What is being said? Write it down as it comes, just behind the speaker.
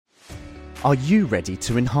Are you ready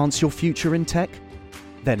to enhance your future in tech?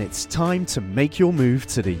 Then it's time to make your move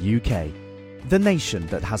to the UK, the nation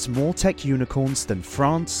that has more tech unicorns than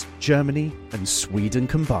France, Germany and Sweden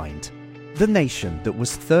combined. The nation that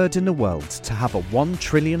was third in the world to have a $1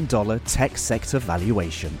 trillion tech sector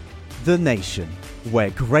valuation. The nation where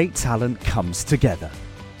great talent comes together.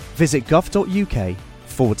 Visit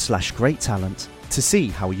gov.uk/great talent to see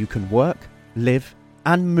how you can work, live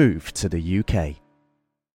and move to the UK.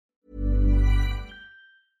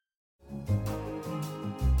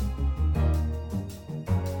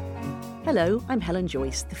 Hello, I'm Helen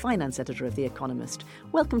Joyce, the finance editor of The Economist.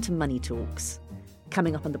 Welcome to Money Talks.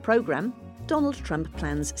 Coming up on the programme, Donald Trump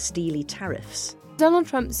plans Steely Tariffs. Donald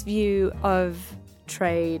Trump's view of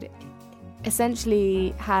trade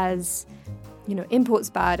essentially has, imports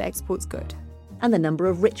bad, exports good. And the number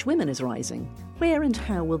of rich women is rising. Where and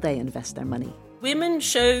how will they invest their money? Women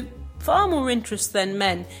show far more interest than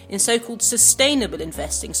men in so-called sustainable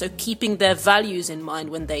investing, so keeping their values in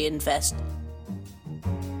mind when they invest.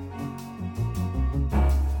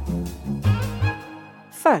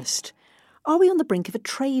 First, are we on the brink of a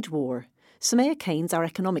trade war? Sumaya Keynes, our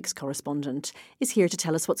economics correspondent, is here to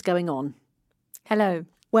tell us what's going on. Hello.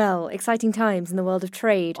 Well, exciting times in the world of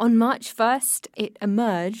trade. On March 1st, it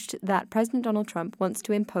emerged that President Donald Trump wants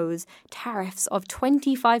to impose tariffs of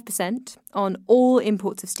 25% on all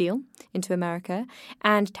imports of steel into America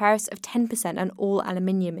and tariffs of 10% on all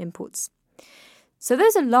aluminium imports. So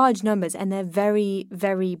those are large numbers and they're very,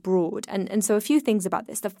 very broad. And so a few things about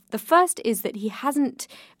this. The first is that he hasn't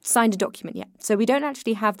signed a document yet. So we don't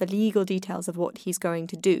actually have the legal details of what he's going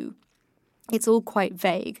to do. It's all quite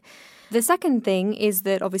vague. The second thing is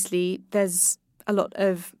that obviously there's a lot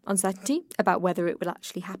of uncertainty about whether it will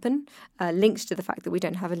actually happen, linked to the fact that we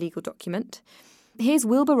don't have a legal document. Here's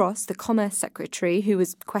Wilbur Ross, the Commerce Secretary, who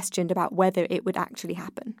was questioned about whether it would actually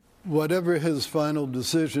happen. Whatever his final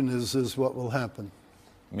decision is what will happen.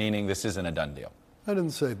 Meaning this isn't a done deal? I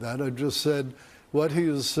didn't say that. I just said what he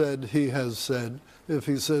has said, he has said. If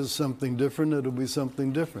he says something different, it'll be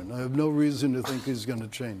something different. I have no reason to think he's going to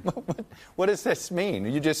change. What does this mean?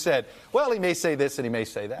 You just said, well, he may say this and he may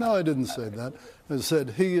say that. No, I didn't say that. I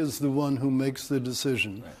said he is the one who makes the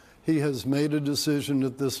decision. Right. He has made a decision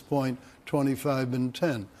at this point, 25 and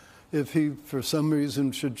 10. If he, for some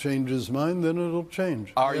reason, should change his mind, then it'll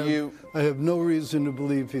change. I have no reason to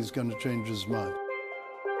believe he's going to change his mind.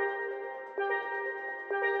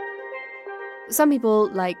 Some people,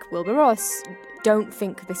 like Wilbur Ross, don't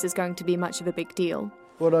think this is going to be much of a big deal.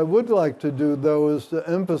 What I would like to do, though, is to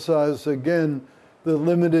emphasize again the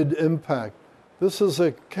limited impact. This is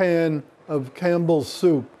a can of Campbell's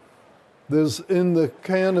soup. In the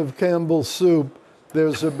can of Campbell's soup,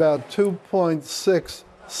 there's about 2.6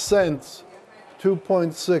 cents,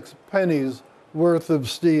 2.6 pennies worth of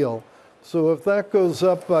steel. So if that goes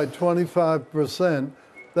up by 25%,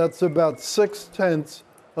 that's about 0.6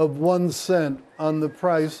 of 1 cent on the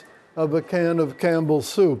price of a can of Campbell's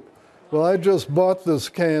soup. Well, I just bought this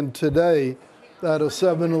can today at a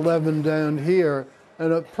 7-Eleven down here,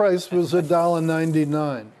 and the price was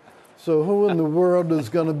 $1.99. So who in the world is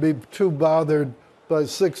going to be too bothered by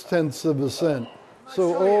 0.6 of a cent?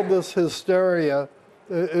 So all this hysteria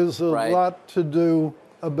is a lot to do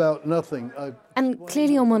about nothing. And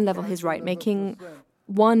clearly on one level he's right, making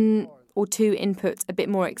one or two inputs a bit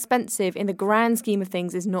more expensive in the grand scheme of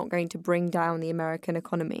things is not going to bring down the American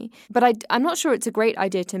economy. But I'm not sure it's a great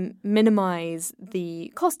idea to minimize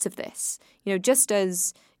the costs of this. Just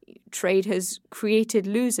as trade has created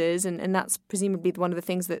losers, and that's presumably one of the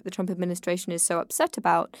things that the Trump administration is so upset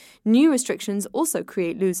about, new restrictions also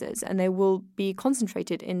create losers, and they will be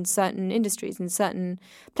concentrated in certain industries, in certain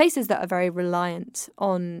places that are very reliant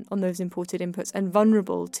on those imported inputs and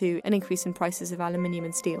vulnerable to an increase in prices of aluminium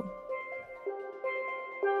and steel.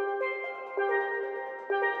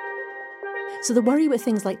 So the worry with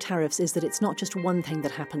things like tariffs is that it's not just one thing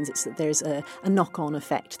that happens, it's that there's a knock-on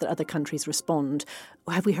effect that other countries respond.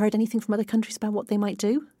 Have we heard anything from other countries about what they might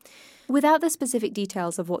do? Without the specific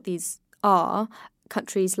details of what these are,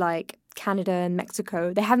 countries like Canada and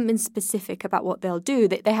Mexico, they haven't been specific about what they'll do.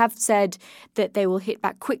 They have said that they will hit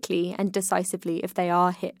back quickly and decisively if they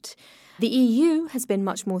are hit. The EU has been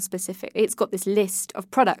much more specific. It's got this list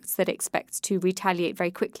of products that it expects to retaliate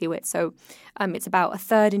very quickly with. So it's about a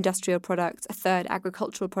third industrial products, a third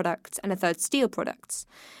agricultural products, and a third steel products.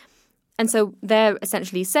 And so they're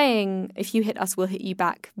essentially saying, if you hit us, we'll hit you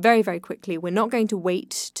back very, very quickly. We're not going to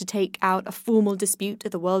wait to take out a formal dispute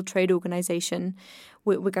at the World Trade Organization.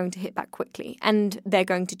 We're going to hit back quickly. And they're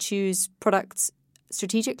going to choose products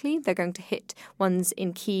strategically. They're going to hit ones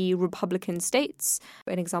in key Republican states.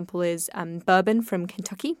 An example is bourbon from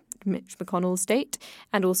Kentucky. Mitch McConnell's state,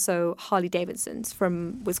 and also Harley-Davidson's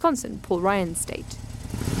from Wisconsin, Paul Ryan's state.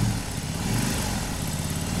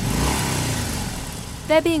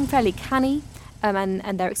 They're being fairly canny,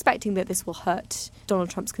 and they're expecting that this will hurt Donald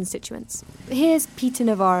Trump's constituents. Here's Peter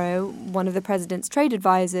Navarro, one of the president's trade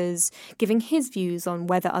advisors, giving his views on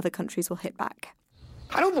whether other countries will hit back.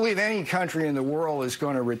 I don't believe any country in the world is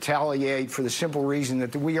going to retaliate for the simple reason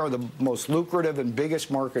that we are the most lucrative and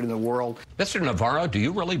biggest market in the world. Mr. Navarro, do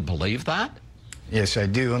you really believe that? Yes, I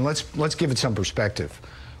do. And let's give it some perspective.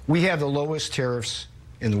 We have the lowest tariffs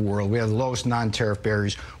in the world. We have the lowest non-tariff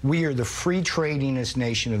barriers. We are the free tradingest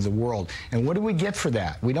nation of the world. And what do we get for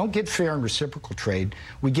that? We don't get fair and reciprocal trade.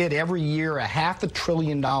 We get every year a $500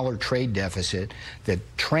 billion trade deficit that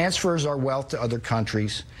transfers our wealth to other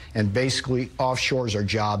countries and basically offshores our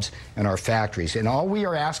jobs and our factories. And all we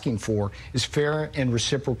are asking for is fair and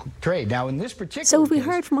reciprocal trade. Now, in this particular So have we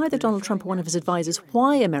heard from either Donald Trump or one of his advisors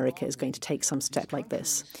why America is going to take some step like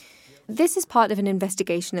this? This is part of an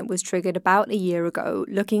investigation that was triggered about a year ago,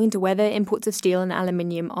 looking into whether imports of steel and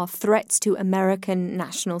aluminium are threats to American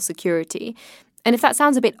national security. And if that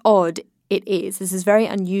sounds a bit odd, it is. This is very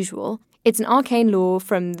unusual. It's an arcane law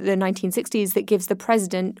from the 1960s that gives the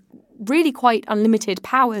president really quite unlimited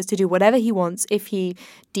powers to do whatever he wants if he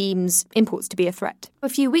deems imports to be a threat. A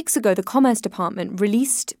few weeks ago, the Commerce Department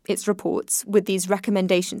released its reports with these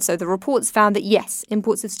recommendations. So the reports found that, yes,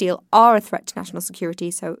 imports of steel are a threat to national security,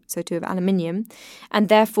 so too of aluminium. And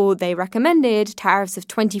therefore, they recommended tariffs of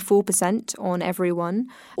 24% on everyone,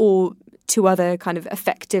 or two other kind of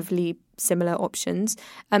effectively similar options,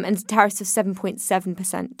 and tariffs of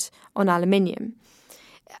 7.7% on aluminium.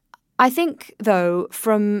 I think, though,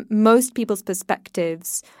 from most people's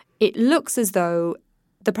perspectives, it looks as though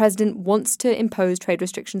the president wants to impose trade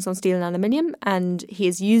restrictions on steel and aluminium, and he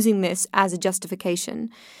is using this as a justification.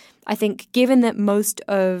 I think given that most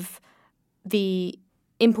of the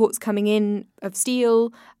imports coming in of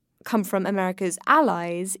steel come from America's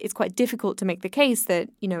allies, it's quite difficult to make the case that,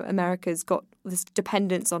 America's got this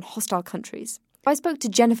dependence on hostile countries. I spoke to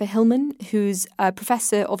Jennifer Hillman, who's a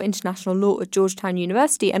professor of international law at Georgetown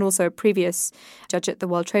University and also a previous judge at the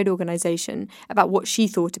World Trade Organization, about what she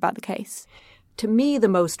thought about the case. To me, the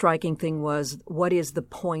most striking thing was, what is the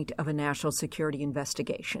point of a national security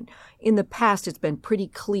investigation? In the past, it's been pretty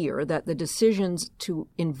clear that the decisions to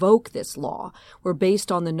invoke this law were based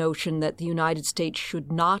on the notion that the United States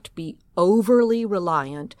should not be overly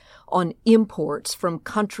reliant on imports from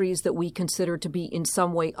countries that we consider to be in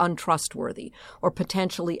some way untrustworthy or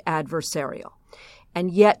potentially adversarial. And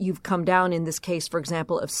yet you've come down in this case, for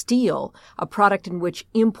example, of steel, a product in which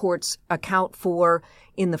imports account for,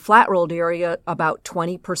 in the flat-rolled area, about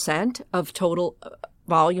 20% of total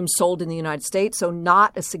volume sold in the United States, so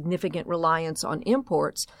not a significant reliance on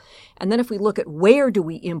imports. And then if we look at where do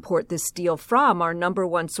we import this steel from, our number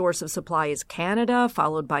one source of supply is Canada,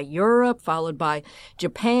 followed by Europe, followed by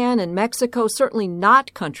Japan and Mexico, certainly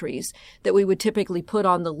not countries that we would typically put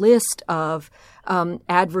on the list of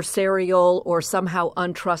adversarial or somehow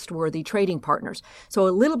untrustworthy trading partners. So a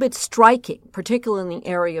little bit striking, particularly in the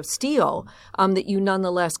area of steel, that you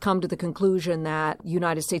nonetheless come to the conclusion that the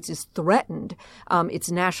United States is threatened, its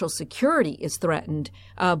national security is threatened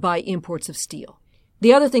by imports of steel.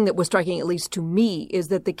 The other thing that was striking, at least to me, is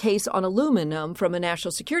that the case on aluminum from a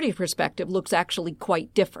national security perspective looks actually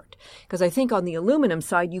quite different. Because I think on the aluminum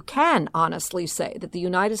side, you can honestly say that the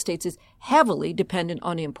United States is heavily dependent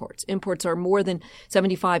on imports. Imports are more than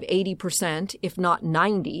 75, 80%, if not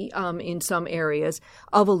 90, in some areas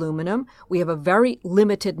of aluminum. We have a very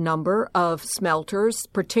limited number of smelters,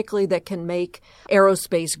 particularly that can make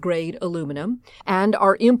aerospace-grade aluminum. And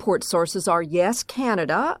our import sources are, yes,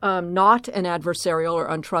 Canada, not an adversarial or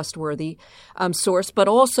untrustworthy source, but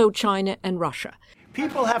also China and Russia.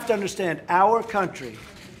 People have to understand our country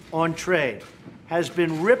on trade has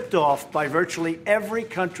been ripped off by virtually every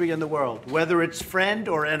country in the world, whether it's friend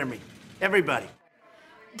or enemy. Everybody.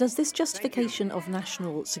 Does this justification of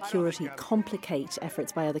national security complicate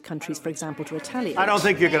efforts by other countries, for example, to retaliate? I don't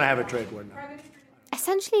think you're going to have a trade war now.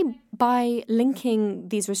 Essentially, by linking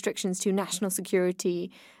these restrictions to national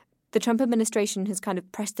security, the Trump administration has kind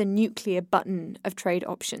of pressed the nuclear button of trade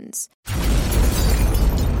options.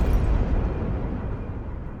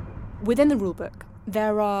 Within the rulebook,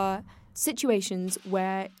 there are situations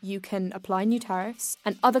where you can apply new tariffs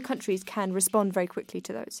and other countries can respond very quickly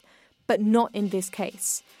to those, but not in this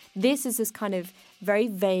case. This is this kind of very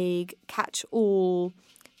vague catch-all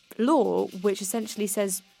law which essentially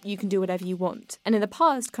says you can do whatever you want. And in the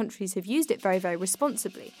past, countries have used it very, very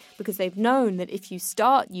responsibly because they've known that if you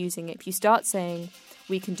start using it, if you start saying,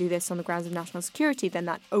 we can do this on the grounds of national security, then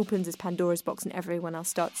that opens this Pandora's box and everyone else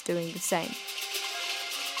starts doing the same.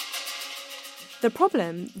 The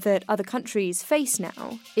problem that other countries face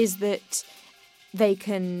now is that they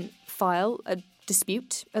can file a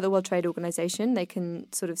dispute at the World Trade Organization. They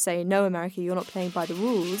can sort of say, no, America, you're not playing by the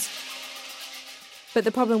rules. But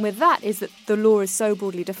the problem with that is that the law is so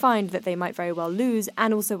broadly defined that they might very well lose,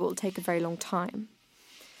 and also it will take a very long time.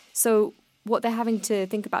 So what they're having to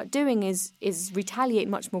think about doing is retaliate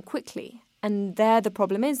much more quickly. And there the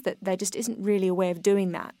problem is that there just isn't really a way of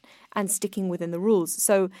doing that and sticking within the rules.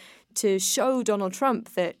 So to show Donald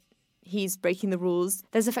Trump that he's breaking the rules,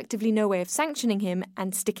 there's effectively no way of sanctioning him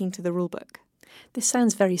and sticking to the rule book. This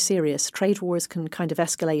sounds very serious. Trade wars can kind of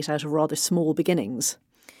escalate out of rather small beginnings.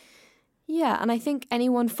 Yeah, and I think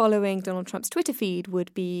anyone following Donald Trump's Twitter feed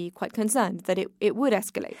would be quite concerned that it would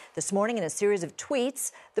escalate. This morning, in a series of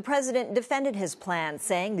tweets, the president defended his plan,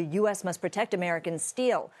 saying the U.S. must protect American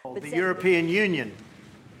steel. The European Union,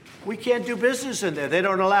 we can't do business in there. They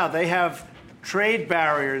don't allow. They have trade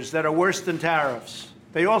barriers that are worse than tariffs.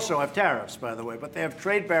 They also have tariffs, by the way, but they have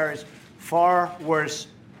trade barriers far worse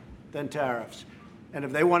than tariffs. And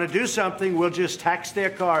if they want to do something, we'll just tax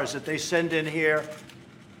their cars that they send in here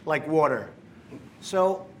like water.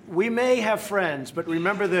 So we may have friends, but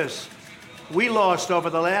remember this. We lost over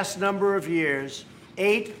the last number of years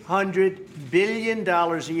 $800 billion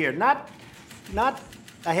a year. Not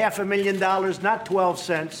 $500,000, not 12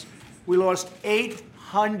 cents. We lost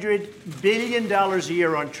 $800 billion a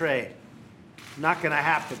year on trade. Not going to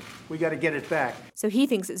happen. We got to get it back. So he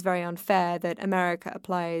thinks it's very unfair that America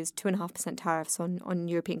applies 2.5% tariffs on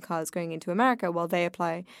European cars going into America, while they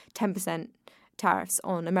apply 10% tariffs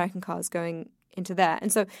on American cars going into there.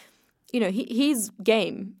 And so, he's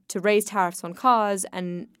game to raise tariffs on cars,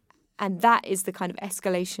 and that is the kind of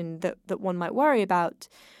escalation that one might worry about.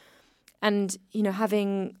 And,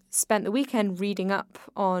 having spent the weekend reading up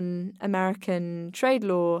on American trade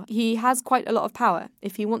law, he has quite a lot of power.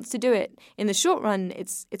 If he wants to do it in the short run,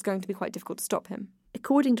 it's going to be quite difficult to stop him.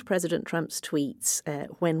 According to President Trump's tweets,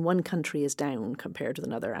 when one country is down compared with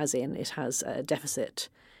another, as in it has a deficit,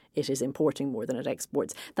 it is importing more than it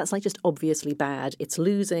exports. That's just obviously bad. It's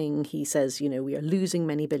losing. He says, we are losing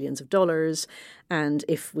many billions of dollars. And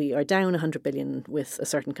if we are down 100 billion with a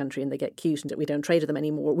certain country and they get cute and we don't trade with them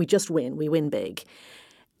anymore, we just win. We win big.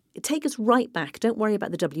 Take us right back. Don't worry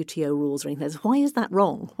about the WTO rules or anything. Why is that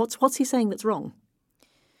wrong? What's he saying that's wrong?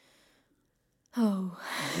 Oh.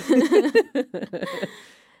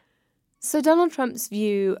 So Donald Trump's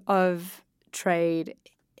view of trade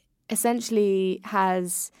essentially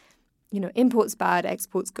has, imports bad,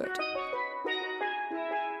 exports good.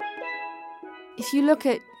 If you look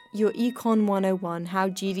at your Econ 101, how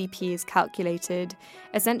GDP is calculated,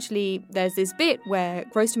 essentially there's this bit where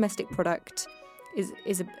gross domestic product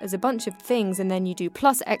is a bunch of things, and then you do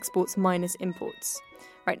plus exports minus imports,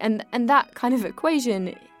 right? And that kind of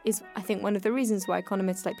equation is, I think, one of the reasons why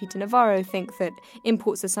economists like Peter Navarro think that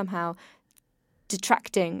imports are somehow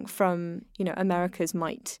detracting from, America's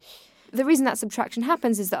might. The reason that subtraction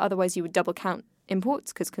happens is that otherwise you would double count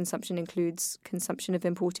imports, because consumption includes consumption of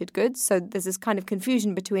imported goods. So there's this kind of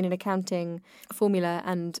confusion between an accounting formula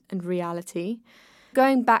and reality.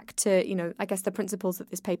 Going back to, I guess the principles that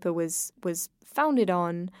this paper was founded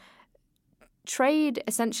on, trade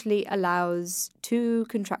essentially allows two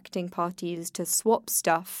contracting parties to swap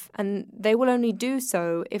stuff, and they will only do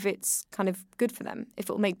so if it's kind of good for them, if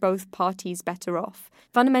it will make both parties better off.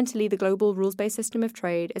 Fundamentally, the global rules-based system of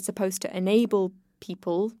trade is supposed to enable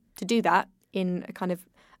people to do that in a kind of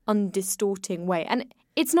undistorting way. And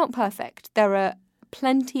it's not perfect. There are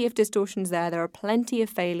plenty of distortions there. There are plenty of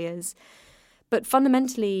failures. But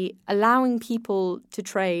fundamentally, allowing people to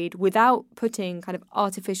trade without putting kind of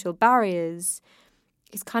artificial barriers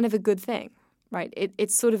is kind of a good thing, right?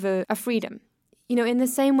 It's sort of a freedom. In the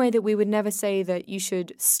same way that we would never say that you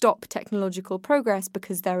should stop technological progress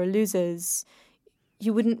because there are losers,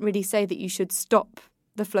 you wouldn't really say that you should stop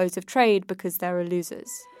the flows of trade because there are losers.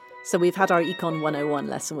 So we've had our Econ 101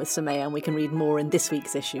 lesson with Samaya, and we can read more in this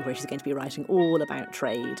week's issue, where she's going to be writing all about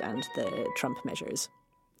trade and the Trump measures.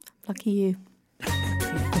 Lucky you.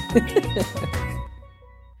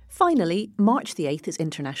 Finally, March the 8th is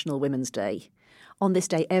International Women's Day. On this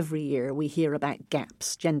day every year we hear about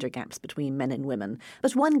gaps, gender gaps between men and women.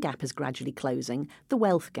 But one gap is gradually closing, the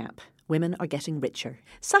wealth gap. Women are getting richer.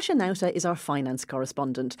 Sasha Nauta is our finance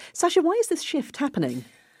correspondent. Sasha, why is this shift happening?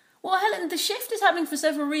 Well, Helen, the shift is happening for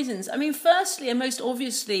several reasons. I mean, firstly, and most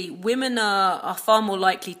obviously, women are far more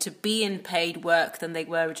likely to be in paid work than they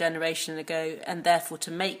were a generation ago, and therefore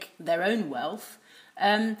to make their own wealth.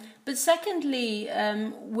 But secondly,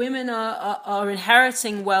 women are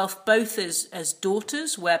inheriting wealth both as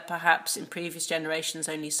daughters, where perhaps in previous generations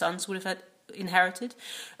only sons would have inherited,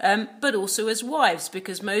 but also as wives,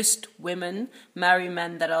 because most women marry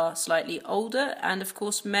men that are slightly older, and of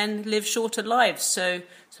course men live shorter lives. So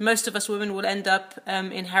most of us women will end up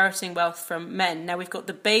inheriting wealth from men. Now we've got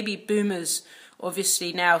the baby boomers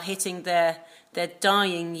obviously now hitting their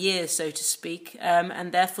dying years, so to speak,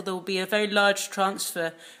 and therefore there will be a very large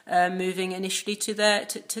transfer moving initially to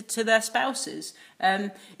their spouses.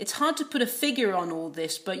 It's hard to put a figure on all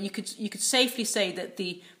this, but you could safely say that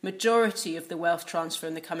the majority of the wealth transfer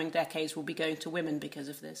in the coming decades will be going to women because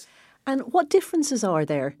of this. And what differences are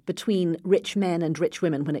there between rich men and rich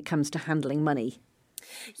women when it comes to handling money?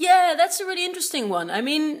 Yeah, that's a really interesting one. I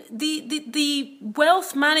mean, the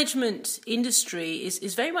wealth management industry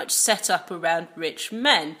is very much set up around rich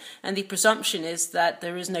men, and the presumption is that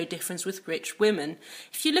there is no difference with rich women.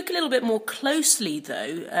 If you look a little bit more closely,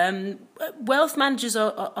 though, wealth managers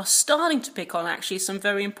are starting to pick on actually some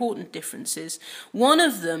very important differences. One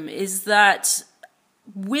of them is that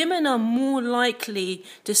women are more likely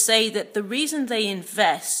to say that the reason they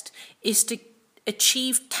invest is to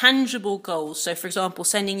achieve tangible goals. So, for example,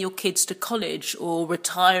 sending your kids to college or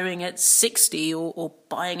retiring at 60 or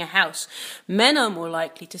buying a house. Men are more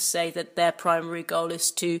likely to say that their primary goal is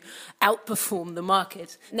to outperform the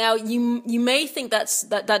market. Now, you may think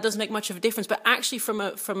that doesn't make much of a difference, but actually from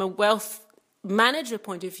a wealth manager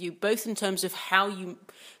point of view, both in terms of how you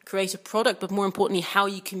create a product, but more importantly, how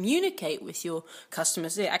you communicate with your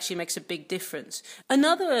customers, it actually makes a big difference.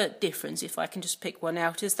 Another difference, if I can just pick one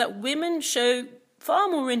out, is that women show far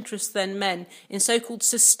more interest than men in so-called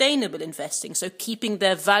sustainable investing, so keeping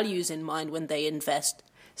their values in mind when they invest.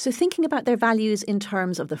 So thinking about their values in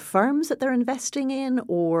terms of the firms that they're investing in,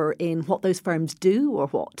 or in what those firms do, or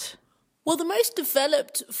what? Well, the most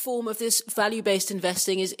developed form of this value-based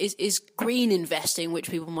investing is green investing,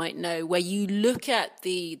 which people might know, where you look at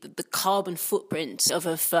the carbon footprint of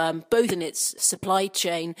a firm, both in its supply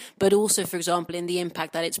chain, but also, for example, in the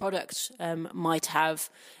impact that its products might have.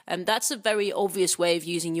 And that's a very obvious way of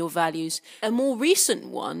using your values. A more recent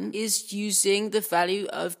one is using the value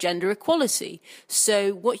of gender equality.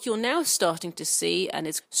 So what you're now starting to see, and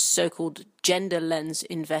it's so-called gender lens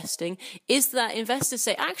investing, is that investors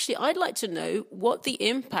say, actually, I'd like to know what the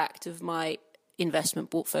impact of my investment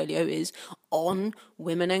portfolio is on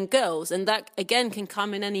women and girls. And that, again, can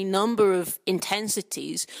come in any number of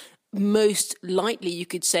intensities. Most likely, you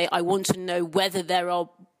could say, I want to know whether there are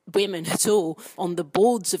women at all on the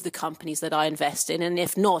boards of the companies that I invest in, and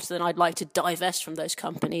if not, then I'd like to divest from those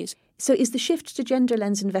companies. So is the shift to gender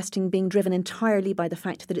lens investing being driven entirely by the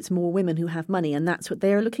fact that it's more women who have money and that's what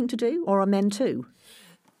they're looking to do, or are men too?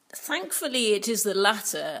 Thankfully, it is the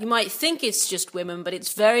latter. You might think it's just women, but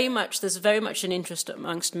there's very much an interest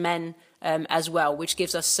amongst men as well, which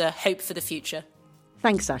gives us hope for the future.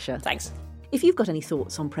 Thanks, Sasha. Thanks. If you've got any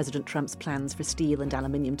thoughts on President Trump's plans for steel and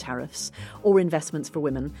aluminium tariffs or investments for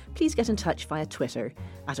women, please get in touch via Twitter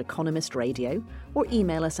 @Economist Radio or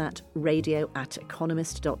email us at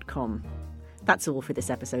radio@economist.com. That's all for this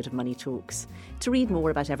episode of Money Talks. To read more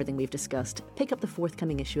about everything we've discussed, pick up the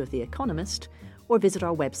forthcoming issue of The Economist or visit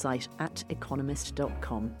our website at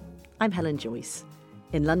economist.com. I'm Helen Joyce.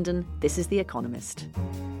 In London, this is The Economist.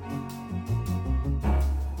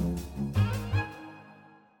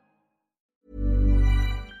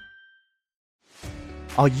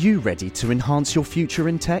 Are you ready to enhance your future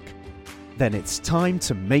in tech? Then it's time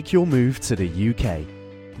to make your move to the UK,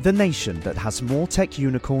 the nation that has more tech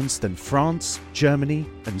unicorns than France, Germany,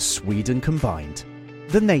 and Sweden combined.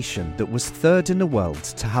 The nation that was third in the world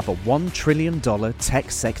to have a $1 trillion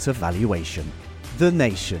tech sector valuation. The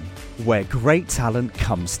nation where great talent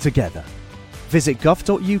comes together. Visit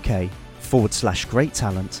gov.uk/great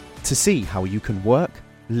talent to see how you can work,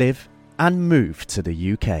 live, and move to the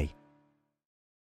UK.